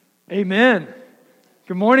Amen.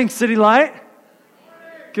 Good morning, City Light.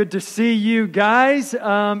 Good to see you guys.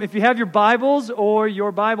 If you have your Bibles or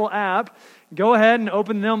your Bible app, go ahead and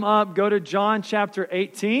open them up. Go to John chapter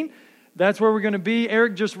 18. That's where we're going to be.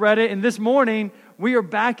 Eric just read it. And this morning, we are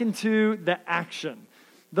back into the action.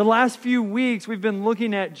 The last few weeks, we've been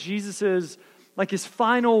looking at Jesus's, his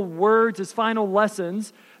final words, his final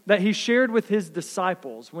lessons that he shared with his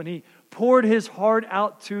disciples. When he poured his heart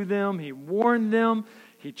out to them, he warned them,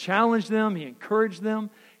 he challenged them, he encouraged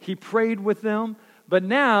them, he prayed with them. But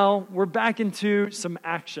now we're back into some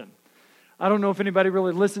action. I don't know if anybody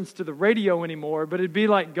really listens to the radio anymore, but it'd be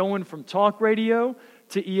like going from talk radio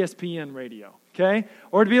to ESPN radio, okay?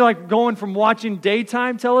 Or it'd be like going from watching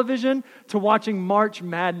daytime television to watching March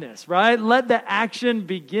Madness, right? Let the action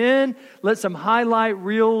begin. Let some highlight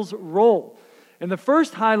reels roll. And the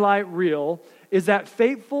first highlight reel is that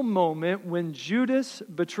fateful moment when Judas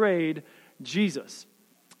betrayed Jesus.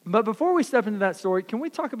 But before we step into that story, can we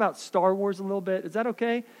talk about Star Wars a little bit? Is that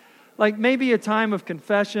okay? Like maybe a time of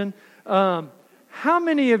confession. How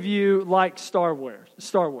many of you like Star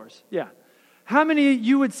Wars? Yeah. How many of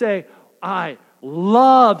you would say, I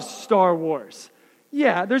love Star Wars?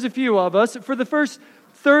 Yeah, there's a few of us. For the first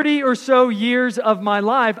 30 or so years of my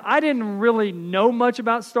life, I didn't really know much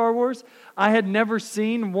about Star Wars. I had never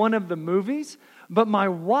seen one of the movies. But my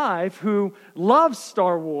wife, who loves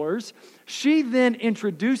Star Wars, she then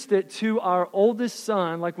introduced it to our oldest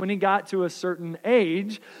son, when he got to a certain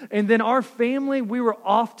age. And then our family, we were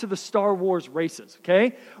off to the Star Wars races,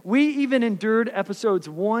 okay? We even endured episodes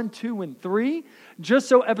 1, 2, and 3, just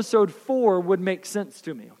so episode 4 would make sense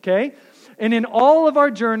to me, okay? And in all of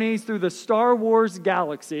our journeys through the Star Wars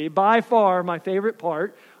galaxy, by far my favorite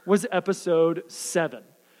part was episode 7.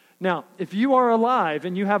 Now, if you are alive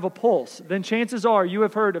and you have a pulse, then chances are you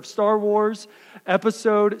have heard of Star Wars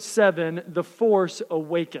Episode 7, The Force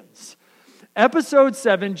Awakens. Episode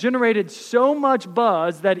 7 generated so much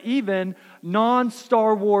buzz that even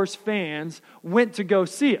non-Star Wars fans went to go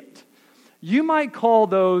see it. You might call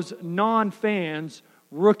those non-fans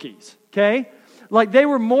rookies, okay? They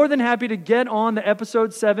were more than happy to get on the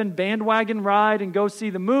Episode 7 bandwagon ride and go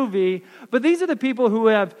see the movie, but these are the people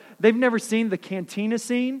who they've never seen the cantina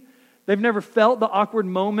scene. They've never felt the awkward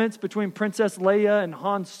moments between Princess Leia and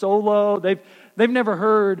Han Solo. They've never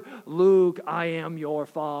heard, Luke, I am your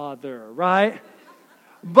father, right?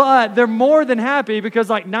 But they're more than happy because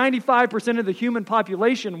 95% of the human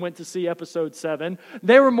population went to see Episode 7.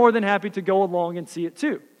 They were more than happy to go along and see it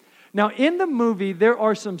too. Now, in the movie, there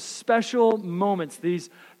are some special moments, these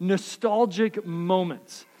nostalgic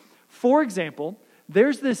moments. For example,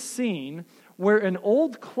 there's this scene where an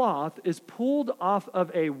old cloth is pulled off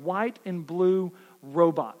of a white and blue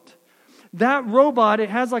robot. That robot,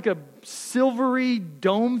 it has a silvery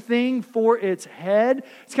dome thing for its head.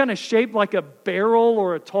 It's kind of shaped like a barrel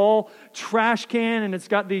or a tall trash can, and it's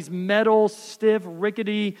got these metal, stiff,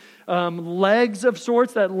 rickety legs of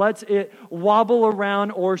sorts that lets it wobble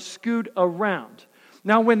around or scoot around.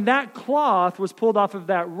 Now, when that cloth was pulled off of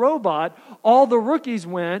that robot, all the rookies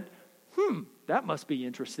went, that must be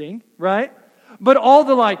interesting, right? But all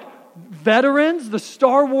the veterans, the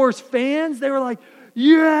Star Wars fans, they were like,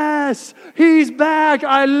 yes, he's back.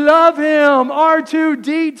 I love him.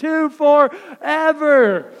 R2-D2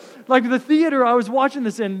 forever. The theater I was watching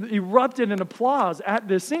this in erupted in applause at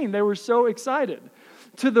this scene. They were so excited.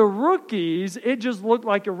 To the rookies, it just looked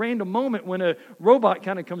like a random moment when a robot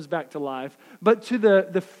kind of comes back to life. But to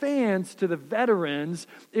the fans, to the veterans,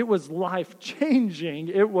 it was life-changing.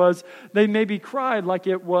 They maybe cried like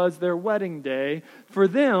it was their wedding day. For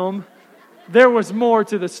them, there was more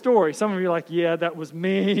to the story. Some of you are like, yeah, that was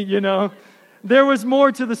me, There was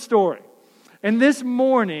more to the story. And this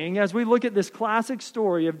morning, as we look at this classic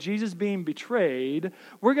story of Jesus being betrayed,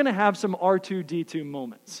 we're going to have some R2-D2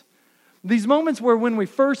 moments. These moments where when we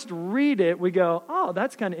first read it, we go, oh,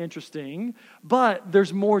 that's kind of interesting, but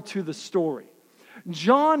there's more to the story.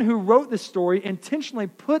 John, who wrote this story, intentionally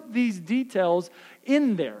put these details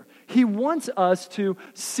in there. He wants us to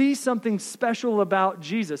see something special about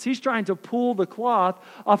Jesus. He's trying to pull the cloth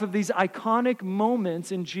off of these iconic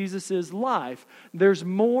moments in Jesus' life. There's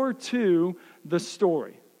more to the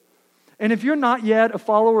story. And if you're not yet a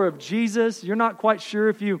follower of Jesus, you're not quite sure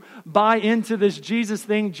if you buy into this Jesus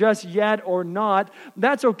thing just yet or not,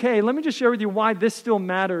 that's okay. Let me just share with you why this still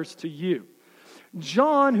matters to you.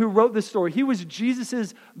 John, who wrote this story, he was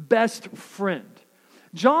Jesus' best friend.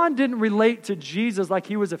 John didn't relate to Jesus like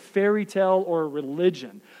he was a fairy tale or a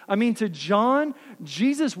religion. To John,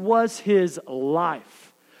 Jesus was his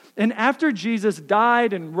life. And after Jesus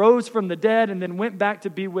died and rose from the dead and then went back to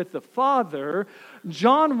be with the Father,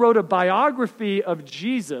 John wrote a biography of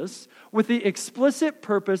Jesus with the explicit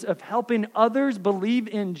purpose of helping others believe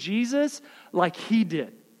in Jesus like he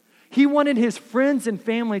did. He wanted his friends and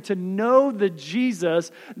family to know the Jesus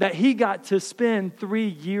that he got to spend 3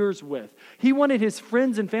 years with. He wanted his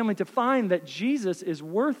friends and family to find that Jesus is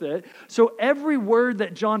worth it. So every word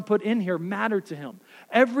that John put in here mattered to him.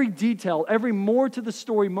 Every detail, every more to the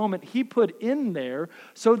story moment he put in there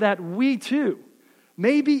so that we too,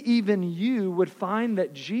 maybe even you, would find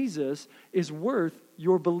that Jesus is worth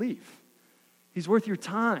your belief. He's worth your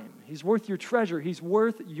time. He's worth your treasure. He's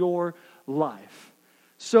worth your life.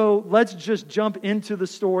 So let's just jump into the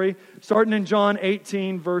story, starting in John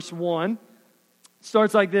 18, verse 1. It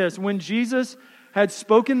starts like this. When Jesus had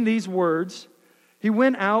spoken these words, he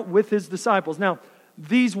went out with his disciples. Now,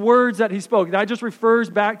 these words that he spoke, that just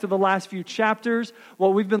refers back to the last few chapters,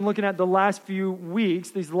 what we've been looking at the last few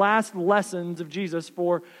weeks, these last lessons of Jesus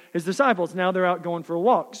for his disciples. Now they're out going for a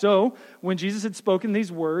walk. So when Jesus had spoken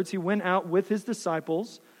these words, he went out with his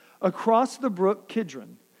disciples across the brook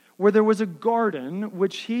Kidron, where there was a garden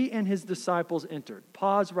which he and his disciples entered.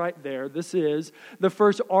 Pause right there. This is the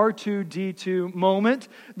first R2-D2 moment,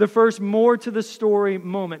 the first more to the story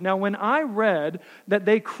moment. Now, when I read that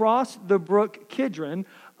they crossed the brook Kidron,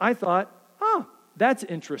 I thought, that's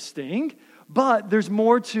interesting. But there's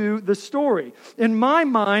more to the story. In my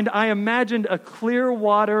mind, I imagined a clear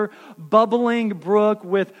water, bubbling brook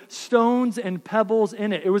with stones and pebbles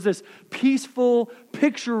in it. It was this peaceful,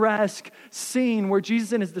 picturesque scene where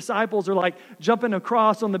Jesus and his disciples are like jumping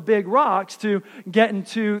across on the big rocks to get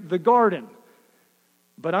into the garden.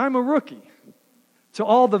 But I'm a rookie. To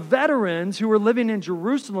all the veterans who were living in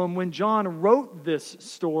Jerusalem when John wrote this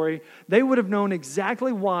story, they would have known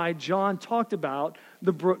exactly why John talked about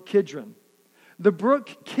the brook Kidron. The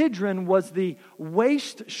brook Kidron was the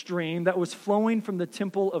waste stream that was flowing from the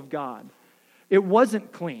temple of God. It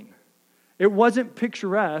wasn't clean. It wasn't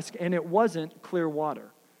picturesque, and it wasn't clear water.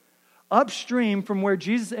 Upstream from where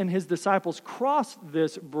Jesus and his disciples crossed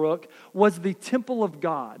this brook was the temple of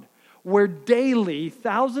God, where daily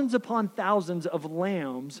thousands upon thousands of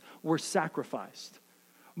lambs were sacrificed.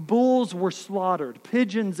 Bulls were slaughtered.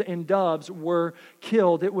 Pigeons and doves were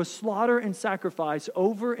killed. It was slaughter and sacrifice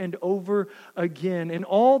over and over again. And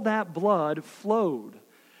all that blood flowed.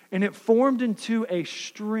 And it formed into a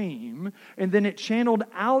stream. And then it channeled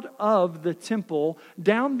out of the temple,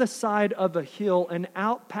 down the side of a hill, and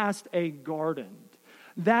out past a garden.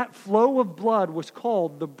 That flow of blood was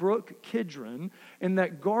called the brook Kidron. And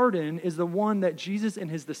that garden is the one that Jesus and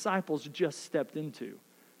his disciples just stepped into.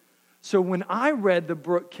 So when I read the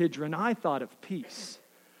brook Kidron, I thought of peace.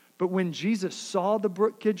 But when Jesus saw the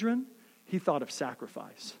brook Kidron, he thought of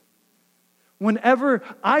sacrifice. Whenever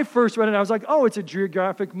I first read it, I was like, it's a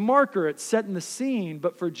geographic marker. It's setting the scene.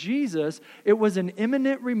 But for Jesus, it was an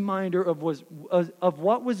imminent reminder of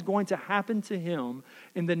what was going to happen to him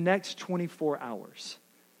in the next 24 hours.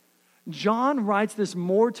 John writes this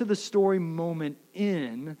more to the story moment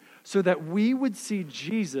in so that we would see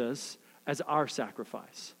Jesus as our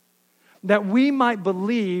sacrifice. That we might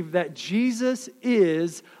believe that Jesus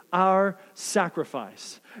is our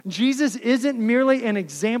sacrifice. Jesus isn't merely an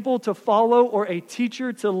example to follow or a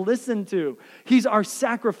teacher to listen to. He's our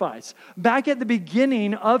sacrifice. Back at the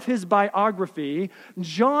beginning of his biography,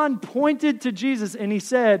 John pointed to Jesus and he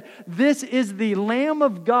said, "This is the Lamb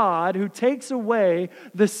of God who takes away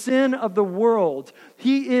the sin of the world.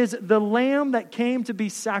 He is the Lamb that came to be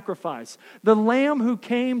sacrificed, the Lamb who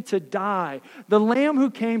came to die, the Lamb who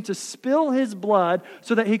came to spill his blood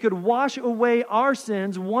so that he could wash away our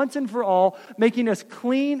sins once and for all, making us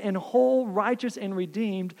clean and whole, righteous and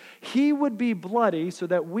redeemed. He would be bloody so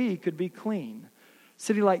that we could be clean."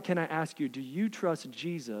 City Light, can I ask you, do you trust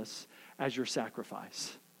Jesus as your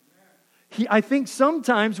sacrifice? I think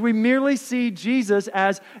sometimes we merely see Jesus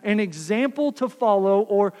as an example to follow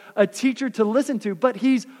or a teacher to listen to, but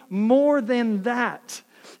he's more than that.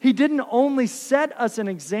 He didn't only set us an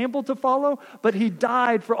example to follow, but he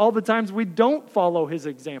died for all the times we don't follow his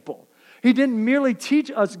example. He didn't merely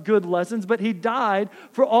teach us good lessons, but he died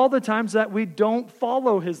for all the times that we don't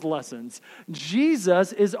follow his lessons.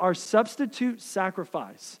 Jesus is our substitute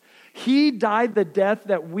sacrifice. He died the death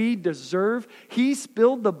that we deserve. He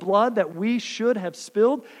spilled the blood that we should have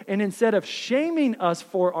spilled. And instead of shaming us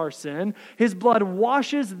for our sin, his blood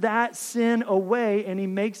washes that sin away and he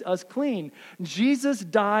makes us clean. Jesus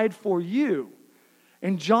died for you.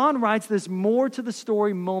 And John writes this more to the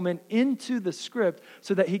story moment into the script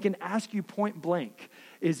so that he can ask you point blank,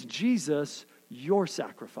 is Jesus your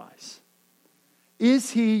sacrifice?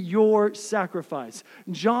 Is he your sacrifice?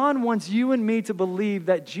 John wants you and me to believe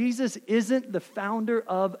that Jesus isn't the founder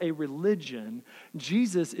of a religion.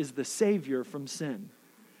 Jesus is the Savior from sin.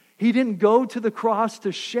 He didn't go to the cross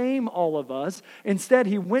to shame all of us. Instead,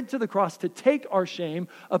 he went to the cross to take our shame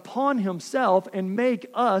upon himself and make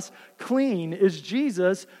us clean. Is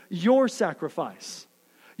Jesus your sacrifice?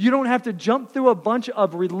 You don't have to jump through a bunch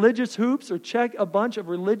of religious hoops or check a bunch of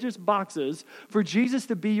religious boxes for Jesus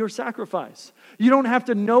to be your sacrifice. You don't have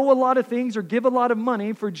to know a lot of things or give a lot of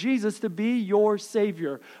money for Jesus to be your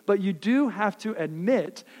Savior. But you do have to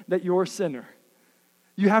admit that you're a sinner.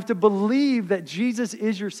 You have to believe that Jesus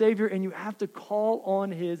is your Savior, and you have to call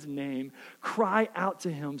on his name. Cry out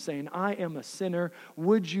to him saying, I am a sinner.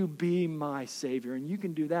 Would you be my Savior? And you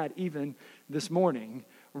can do that even this morning,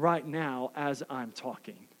 right now, as I'm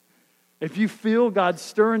talking. If you feel God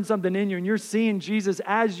stirring something in you and you're seeing Jesus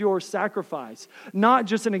as your sacrifice, not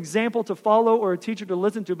just an example to follow or a teacher to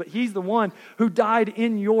listen to, but he's the one who died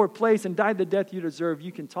in your place and died the death you deserve,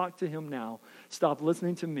 you can talk to him now. Stop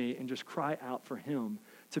listening to me and just cry out for him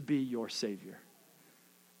to be your Savior.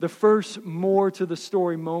 The first more to the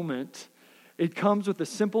story moment, it comes with a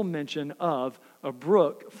simple mention of a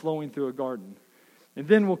brook flowing through a garden. And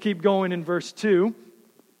then we'll keep going in verse 2.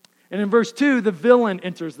 And in verse 2, the villain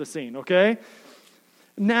enters the scene, okay?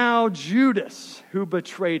 Now Judas, who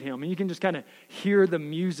betrayed him. And you can just kind of hear the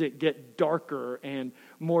music get darker and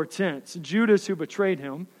more tense. Judas, who betrayed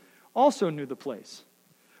him, also knew the place,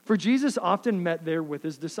 for Jesus often met there with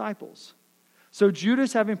his disciples. So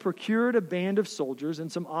Judas, having procured a band of soldiers and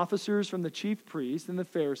some officers from the chief priests and the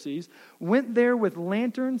Pharisees, went there with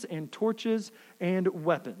lanterns and torches and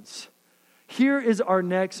weapons. Here is our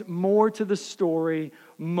next more to the story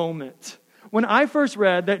moment. When I first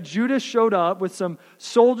read that Judas showed up with some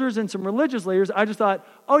soldiers and some religious leaders, I just thought,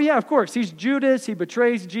 oh yeah, of course, he's Judas, he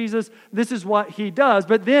betrays Jesus, this is what he does.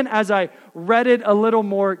 But then as I read it a little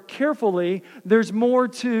more carefully, there's more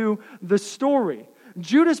to the story.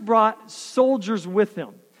 Judas brought soldiers with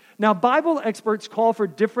him. Now, Bible experts call for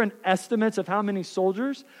different estimates of how many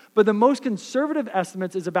soldiers, but the most conservative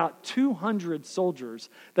estimates is about 200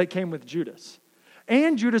 soldiers that came with Judas.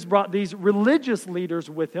 And Judas brought these religious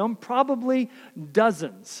leaders with him, probably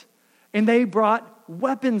dozens. And they brought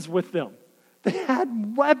weapons with them. They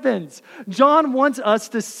had weapons. John wants us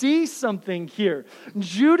to see something here.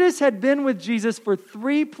 Judas had been with Jesus for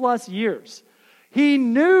 3+ years. He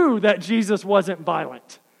knew that Jesus wasn't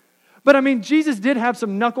violent. But Jesus did have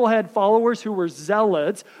some knucklehead followers who were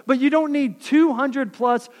zealots, but you don't need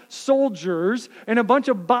 200+ soldiers and a bunch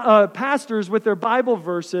of pastors with their Bible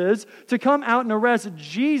verses to come out and arrest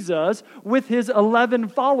Jesus with his 11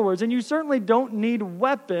 followers. And you certainly don't need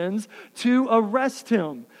weapons to arrest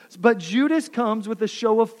him. But Judas comes with a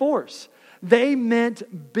show of force. They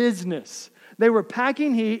meant business. They were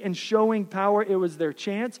packing heat and showing power. It was their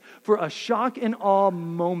chance for a shock and awe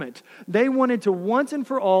moment. They wanted to once and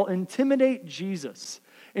for all intimidate Jesus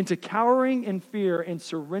into cowering in fear and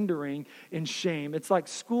surrendering in shame. It's like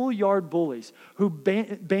schoolyard bullies who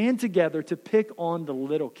band together to pick on the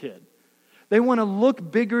little kid. They want to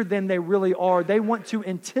look bigger than they really are. They want to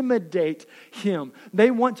intimidate him.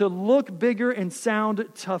 They want to look bigger and sound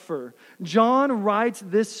tougher. John writes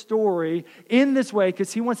this story in this way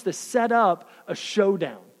because he wants to set up a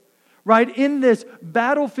showdown. Right? In this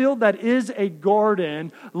battlefield that is a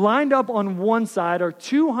garden, lined up on one side are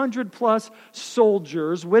 200+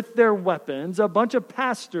 soldiers with their weapons, a bunch of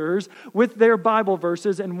pastors with their Bible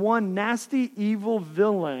verses, and one nasty, evil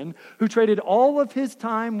villain who traded all of his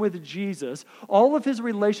time with Jesus, all of his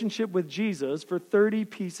relationship with Jesus, for 30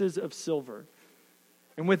 pieces of silver.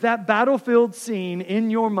 And with that battlefield scene in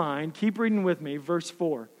your mind, keep reading with me, verse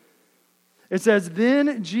 4. It says,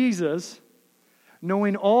 Then Jesus,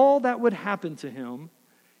 knowing all that would happen to him,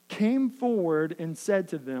 came forward and said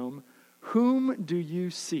to them, Whom do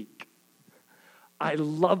you seek? I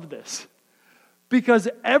love this. Because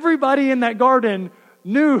everybody in that garden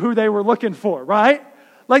knew who they were looking for, right?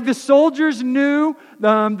 Like the soldiers knew,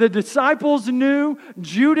 the disciples knew,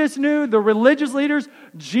 Judas knew, the religious leaders,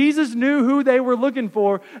 Jesus knew who they were looking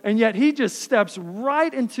for, and yet he just steps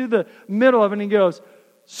right into the middle of it and he goes,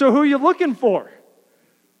 So who are you looking for?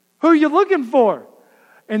 Who are you looking for?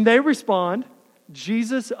 And they respond,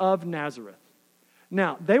 Jesus of Nazareth.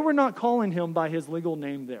 Now, they were not calling him by his legal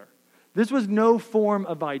name there. This was no form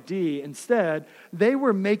of ID. Instead, they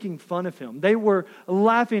were making fun of him. They were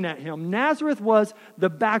laughing at him. Nazareth was the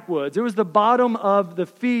backwoods. It was the bottom of the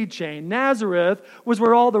feed chain. Nazareth was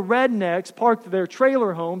where all the rednecks parked their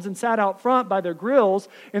trailer homes and sat out front by their grills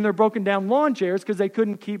in their broken down lawn chairs because they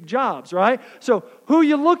couldn't keep jobs, right? So who are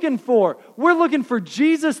you looking for? We're looking for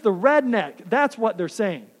Jesus the redneck. That's what they're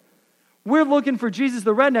saying. We're looking for Jesus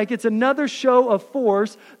the redneck. It's another show of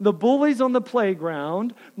force. The bullies on the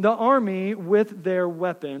playground, the army with their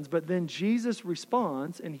weapons. But then Jesus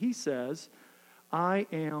responds and he says, I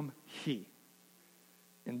am he.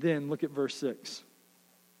 And then look at verse 6.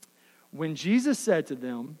 When Jesus said to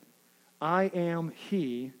them, I am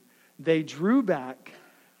he, they drew back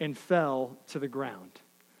and fell to the ground.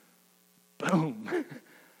 Boom.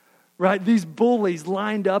 Right? These bullies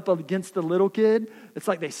lined up against the little kid. It's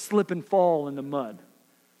like they slip and fall in the mud.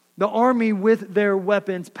 The army with their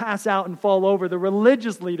weapons pass out and fall over. The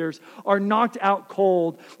religious leaders are knocked out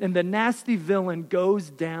cold, and the nasty villain goes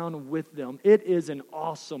down with them. It is an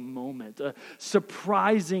awesome moment, a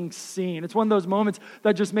surprising scene. It's one of those moments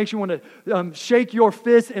that just makes you want to shake your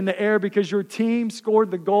fist in the air because your team scored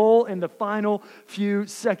the goal in the final few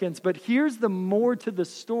seconds. But here's the more to the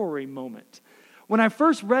story moment. When I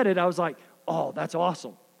first read it, I was like, oh, that's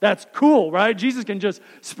awesome. That's cool, right? Jesus can just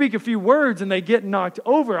speak a few words and they get knocked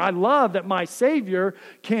over. I love that my Savior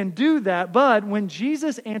can do that. But when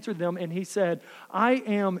Jesus answered them and he said, I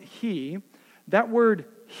am he, that word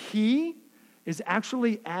he is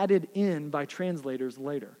actually added in by translators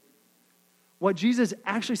later. What Jesus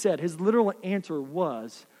actually said, his literal answer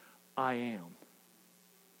was, I am.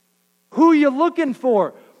 Who are you looking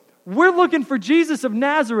for? We're looking for Jesus of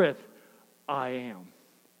Nazareth. I am.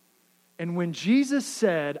 And when Jesus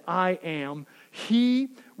said, I am, he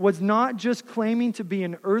was not just claiming to be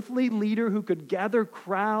an earthly leader who could gather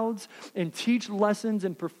crowds and teach lessons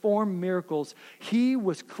and perform miracles. He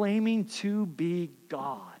was claiming to be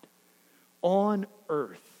God on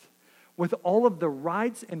earth with all of the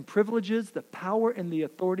rights and privileges, the power and the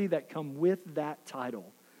authority that come with that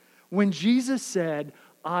title. When Jesus said,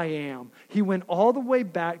 I am, he went all the way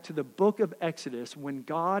back to the book of Exodus when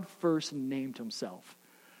God first named himself.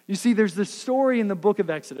 You see, there's this story in the book of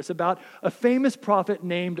Exodus about a famous prophet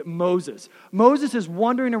named Moses. Moses is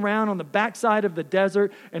wandering around on the backside of the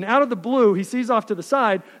desert, and out of the blue, he sees off to the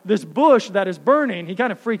side this bush that is burning. He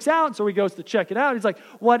kind of freaks out, so he goes to check it out. He's like,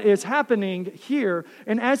 what is happening here?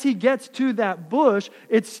 And as he gets to that bush,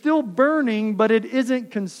 it's still burning, but it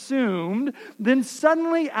isn't consumed. Then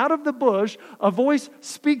suddenly, out of the bush, a voice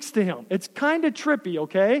speaks to him. It's kind of trippy,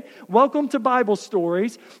 okay? Welcome to Bible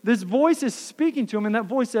stories. This voice is speaking to him, and that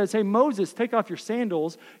voice says, hey, Moses, take off your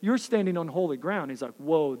sandals. You're standing on holy ground. He's like,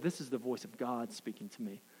 whoa, this is the voice of God speaking to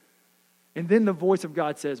me. And then the voice of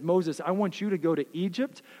God says, Moses, I want you to go to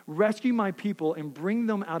Egypt, rescue my people, and bring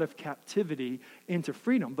them out of captivity into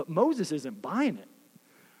freedom. But Moses isn't buying it.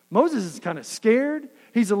 Moses is kind of scared.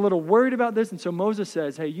 He's a little worried about this. And so Moses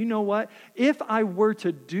says, hey, you know what? If I were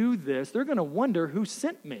to do this, they're going to wonder who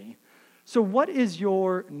sent me. So what is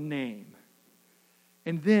your name?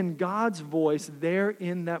 And then God's voice there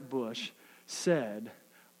in that bush said,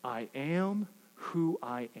 I am who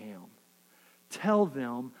I am. Tell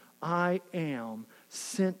them I am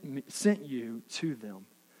sent you to them.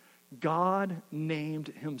 God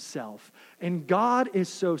named himself. And God is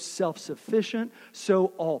so self-sufficient,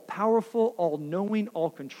 so all-powerful, all-knowing,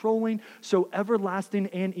 all-controlling, so everlasting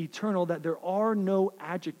and eternal that there are no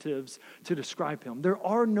adjectives to describe him. There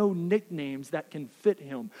are no nicknames that can fit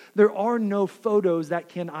him. There are no photos that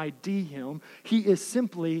can ID him. He is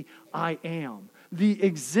simply, I am. The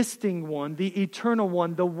existing one, the eternal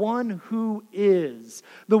one, the one who is,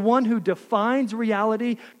 the one who defines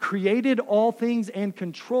reality, created all things, and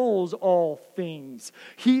controls all things.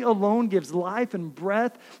 He alone gives life and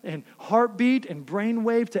breath and heartbeat and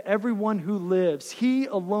brainwave to everyone who lives. He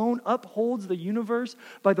alone upholds the universe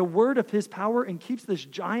by the word of his power and keeps this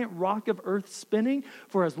giant rock of earth spinning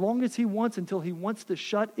for as long as he wants until he wants to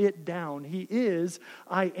shut it down. He is,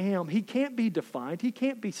 I am. He can't be defined. He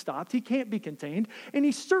can't be stopped. He can't be contained. And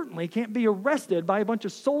he certainly can't be arrested by a bunch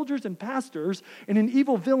of soldiers and pastors and an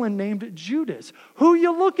evil villain named Judas. Who are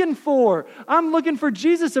you looking for? I'm looking for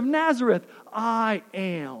Jesus of Nazareth. I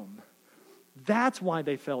am. That's why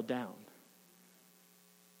they fell down.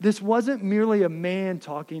 This wasn't merely a man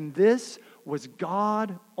talking. This was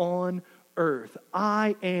God on earth.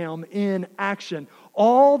 I am in action.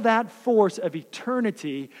 All that force of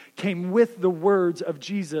eternity came with the words of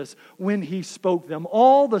Jesus when he spoke them.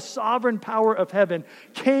 All the sovereign power of heaven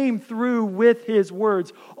came through with his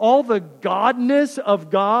words. All the godness of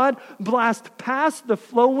God blast past the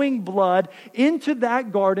flowing blood into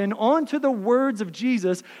that garden, onto the words of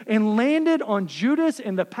Jesus, and landed on Judas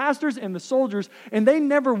and the pastors and the soldiers, and they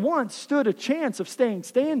never once stood a chance of staying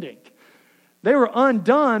standing. They were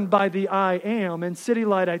undone by the I am. And City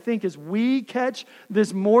Light, I think, as we catch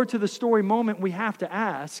this more to the story moment, we have to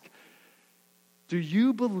ask, do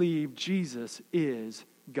you believe Jesus is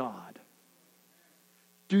God?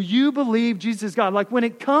 Do you believe Jesus is God? Like when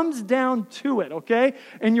it comes down to it, okay,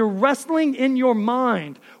 and you're wrestling in your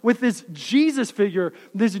mind with this Jesus figure,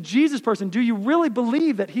 this Jesus person, do you really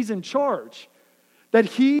believe that he's in charge? That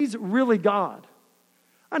he's really God?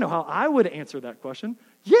 I know how I would answer that question.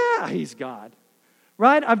 Yeah, he's God,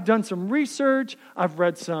 right? I've done some research. I've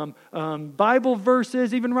read some Bible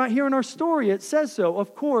verses. Even right here in our story, it says so.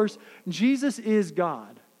 Of course, Jesus is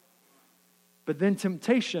God. But then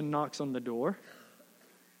temptation knocks on the door,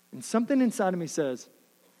 and something inside of me says,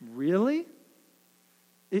 really?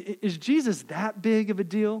 Is Jesus that big of a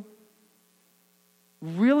deal?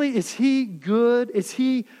 Really? Is he good? Is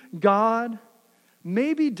he God?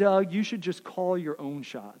 Maybe, Doug, you should just call your own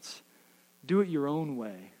shots. Do it your own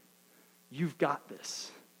way. You've got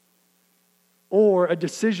this. Or a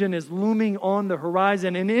decision is looming on the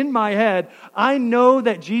horizon, and in my head, I know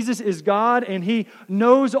that Jesus is God and he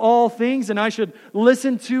knows all things, and I should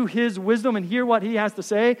listen to his wisdom and hear what he has to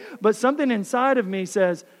say. But something inside of me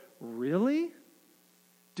says, really?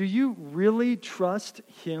 Do you really trust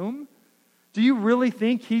him? Do you really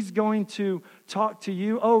think he's going to talk to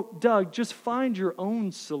you? Oh, Doug, just find your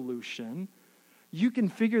own solution. You can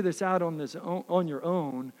figure this out on your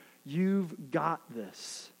own. You've got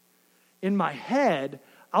this. In my head,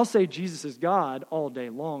 I'll say Jesus is God all day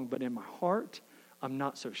long, but in my heart, I'm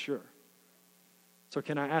not so sure. So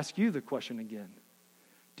can I ask you the question again?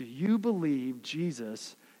 Do you believe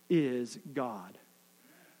Jesus is God?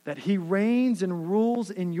 That he reigns and rules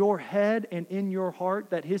in your head and in your heart,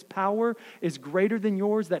 that his power is greater than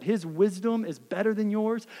yours, that his wisdom is better than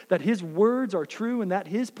yours, that his words are true, and that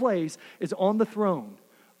his place is on the throne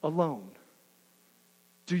alone.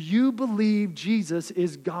 Do you believe Jesus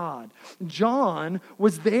is God? John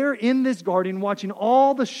was there in this garden watching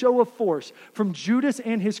all the show of force from Judas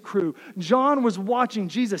and his crew. John was watching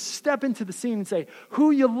Jesus step into the scene and say,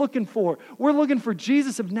 who are you looking for? We're looking for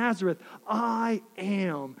Jesus of Nazareth. I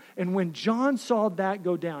am. And when John saw that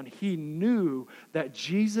go down, he knew that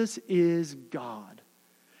Jesus is God.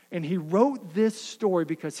 And he wrote this story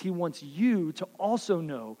because he wants you to also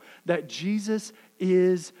know that Jesus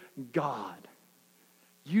is God.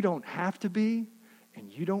 You don't have to be,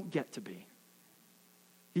 and you don't get to be.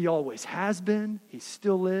 He always has been, he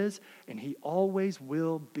still is, and he always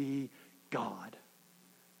will be God.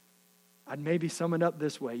 I'd maybe sum it up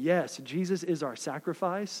this way. Yes, Jesus is our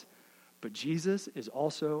sacrifice, but Jesus is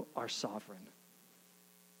also our sovereign.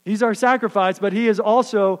 He's our sacrifice, but he is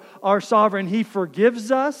also our sovereign. He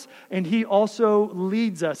forgives us, and he also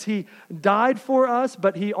leads us. He died for us,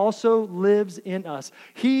 but he also lives in us.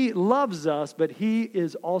 He loves us, but he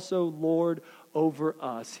is also Lord over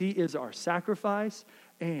us. He is our sacrifice,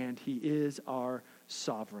 and he is our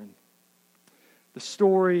sovereign. The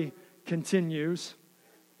story continues,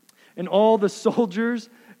 and all the soldiers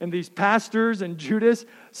and these pastors and Judas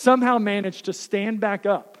somehow managed to stand back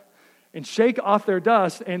up and shake off their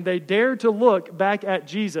dust, and they dare to look back at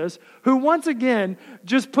Jesus, who once again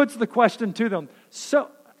just puts the question to them.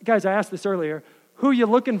 So, guys, I asked this earlier, who are you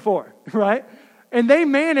looking for, right? And they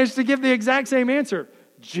managed to give the exact same answer,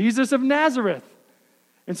 Jesus of Nazareth.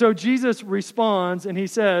 And so Jesus responds, and he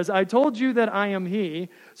says, I told you that I am he,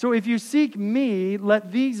 so if you seek me,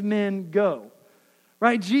 let these men go.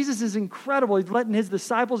 Right? Jesus is incredible. He's letting his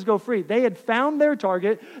disciples go free. They had found their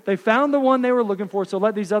target. They found the one they were looking for, so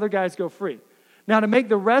let these other guys go free. Now, to make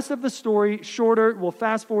the rest of the story shorter, we'll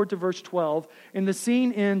fast forward to verse 12, and the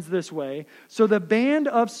scene ends this way. So the band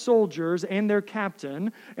of soldiers and their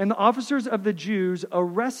captain and the officers of the Jews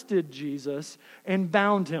arrested Jesus and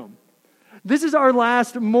bound him. This is our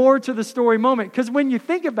last more to the story moment, because when you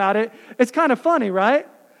think about it, it's kind of funny, right?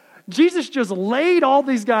 Jesus just laid all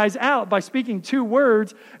these guys out by speaking 2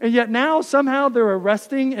 words, and yet now somehow they're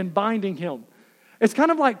arresting and binding him. It's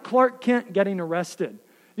kind of like Clark Kent getting arrested.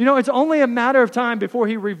 You know, it's only a matter of time before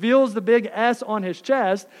he reveals the big S on his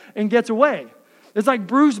chest and gets away. It's like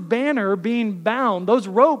Bruce Banner being bound. Those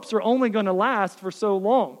ropes are only going to last for so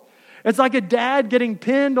long. It's like a dad getting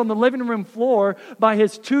pinned on the living room floor by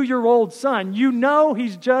his 2-year-old son. You know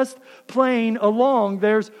he's just playing along.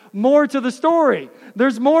 There's more to the story.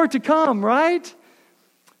 There's more to come, right?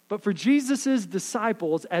 But for Jesus'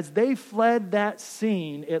 disciples, as they fled that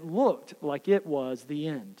scene, it looked like it was the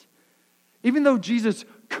end. Even though Jesus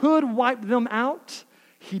could wipe them out,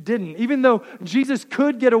 He didn't. Even though Jesus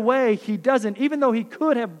could get away, He doesn't. Even though He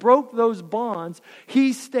could have broke those bonds,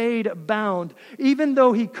 He stayed bound. Even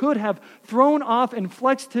though He could have thrown off and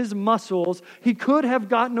flexed His muscles, He could have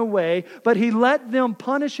gotten away, but He let them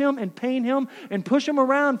punish Him and pain Him and push Him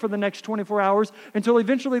around for the next 24 hours until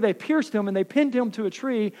eventually they pierced Him and they pinned Him to a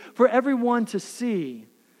tree for everyone to see.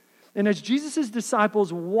 And as Jesus'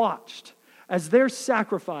 disciples watched, as their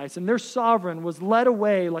sacrifice and their sovereign was led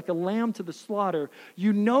away like a lamb to the slaughter,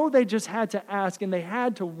 you know they just had to ask and they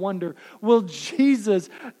had to wonder, will Jesus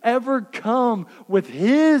ever come with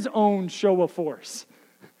His own show of force?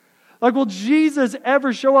 Like, will Jesus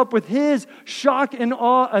ever show up with His shock and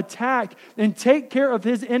awe attack and take care of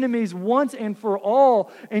His enemies once and for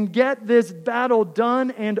all and get this battle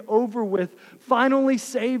done and over with, finally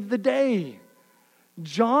save the day?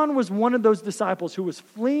 John was one of those disciples who was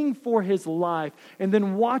fleeing for his life and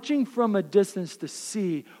then watching from a distance to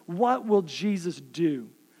see, what will Jesus do?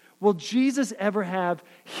 Will Jesus ever have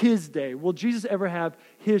His day? Will Jesus ever have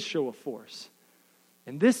His show of force?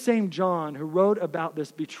 And this same John who wrote about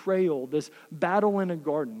this betrayal, this battle in a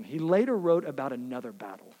garden, he later wrote about another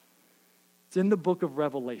battle. It's in the book of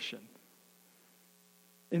Revelation.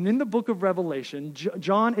 And in the book of Revelation,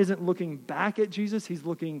 John isn't looking back at Jesus, he's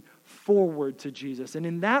looking forward to Jesus. And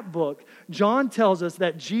in that book, John tells us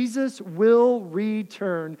that Jesus will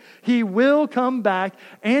return. He will come back,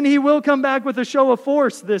 and He will come back with a show of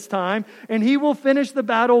force this time, and He will finish the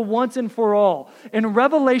battle once and for all. In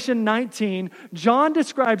Revelation 19, John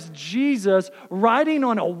describes Jesus riding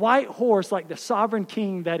on a white horse like the sovereign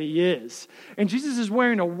king that He is. And Jesus is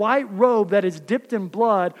wearing a white robe that is dipped in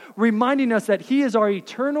blood, reminding us that He is our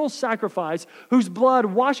eternal sacrifice, whose blood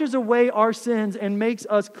washes away our sins and makes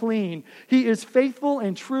us clean. He is faithful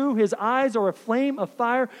and true. His eyes are a flame of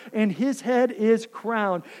fire, and His head is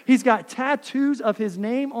crowned. He's got tattoos of His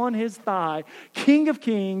name on His thigh, King of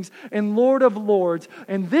Kings and Lord of Lords.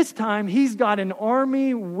 And this time, He's got an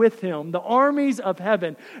army with Him, the armies of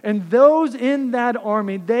heaven. And those in that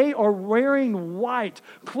army, they are wearing white,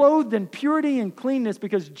 clothed in purity and cleanness,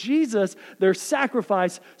 because Jesus, their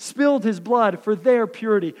sacrifice, spilled His blood for their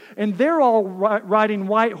purity. And they're all riding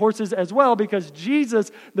white horses as well, because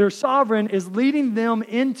Jesus, their sovereign, is leading them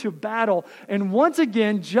into battle. And once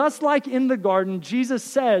again, just like in the garden, Jesus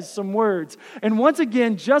says some words. And once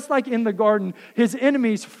again, just like in the garden, His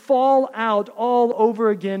enemies fall out all over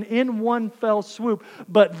again in one fell swoop.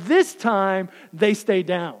 But this time, they stay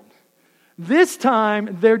down. This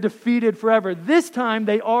time, they're defeated forever. This time,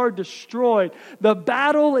 they are destroyed. The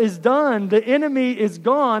battle is done. The enemy is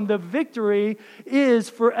gone. The victory is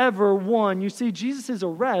forever won. You see, Jesus'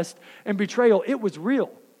 arrest and betrayal, it was real.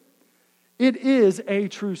 It is a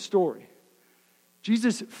true story.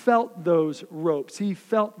 Jesus felt those ropes. He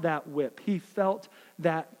felt that whip. He felt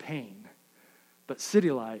that pain. But City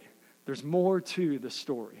Light, there's more to the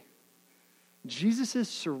story. Jesus'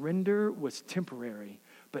 surrender was temporary,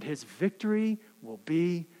 but His victory will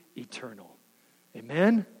be eternal.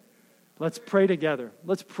 Amen? Let's pray together.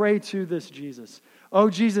 Let's pray to this Jesus. Oh,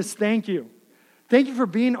 Jesus, thank You. Thank You for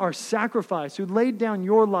being our sacrifice, who laid down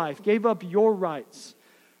Your life, gave up Your rights,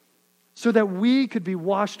 so that we could be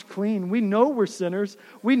washed clean. We know we're sinners.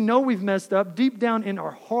 We know we've messed up. Deep down in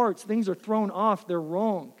our hearts, things are thrown off. They're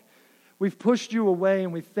wrong. We've pushed You away,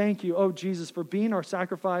 and we thank You, oh Jesus, for being our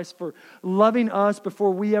sacrifice, for loving us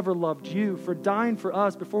before we ever loved You, for dying for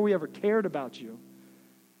us before we ever cared about You.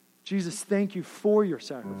 Jesus, thank You for Your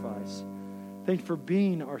sacrifice. Thank You for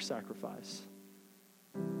being our sacrifice.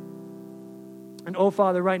 And oh,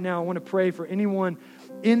 Father, right now I want to pray for anyone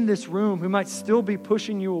in this room who might still be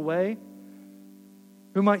pushing You away,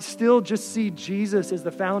 who might still just see Jesus as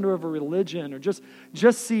the founder of a religion, or just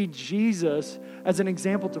see Jesus as an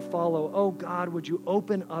example to follow. Oh God, would You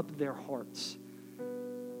open up their hearts?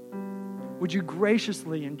 Would You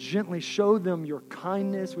graciously and gently show them Your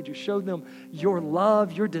kindness? Would You show them Your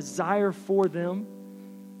love, Your desire for them?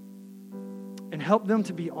 And help them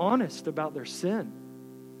to be honest about their sin.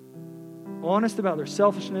 Honest about their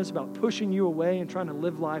selfishness, about pushing You away and trying to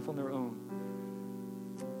live life on their own.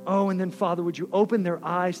 Oh, and then Father, would You open their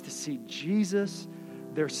eyes to see Jesus,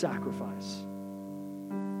 their sacrifice.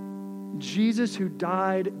 Jesus who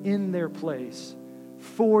died in their place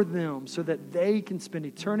for them so that they can spend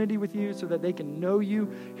eternity with You, so that they can know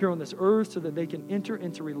You here on this earth, so that they can enter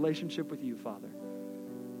into relationship with You, Father.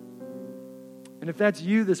 And if that's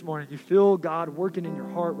you this morning, you feel God working in your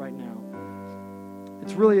heart right now,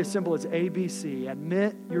 it's really as simple as ABC.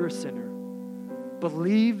 Admit you're a sinner.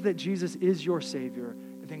 Believe that Jesus is your Savior,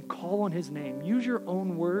 and then call on his name. Use your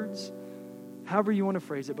own words, however you want to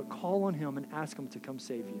phrase it, but call on him and ask him to come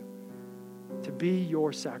save you, to be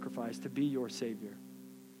your sacrifice, to be your Savior.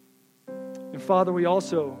 And Father, we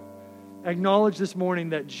also acknowledge this morning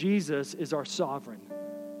that Jesus is our sovereign.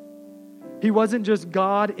 He wasn't just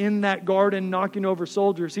God in that garden knocking over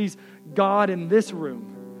soldiers. He's God in this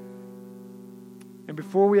room. And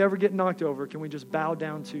before we ever get knocked over, can we just bow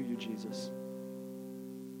down to you, Jesus?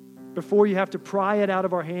 Before you have to pry it out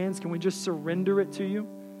of our hands, can we just surrender it to you?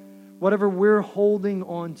 Whatever we're holding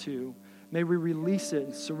on to, may we release it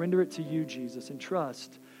and surrender it to you, Jesus, and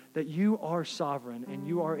trust that you are sovereign and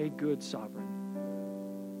you are a good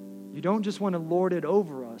sovereign. You don't just want to lord it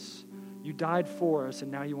over us. You died for us,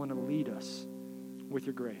 and now you want to lead us with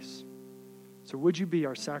your grace. So would you be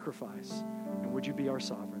our sacrifice, and would you be our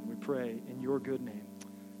sovereign? We pray in your good name.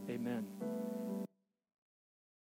 Amen.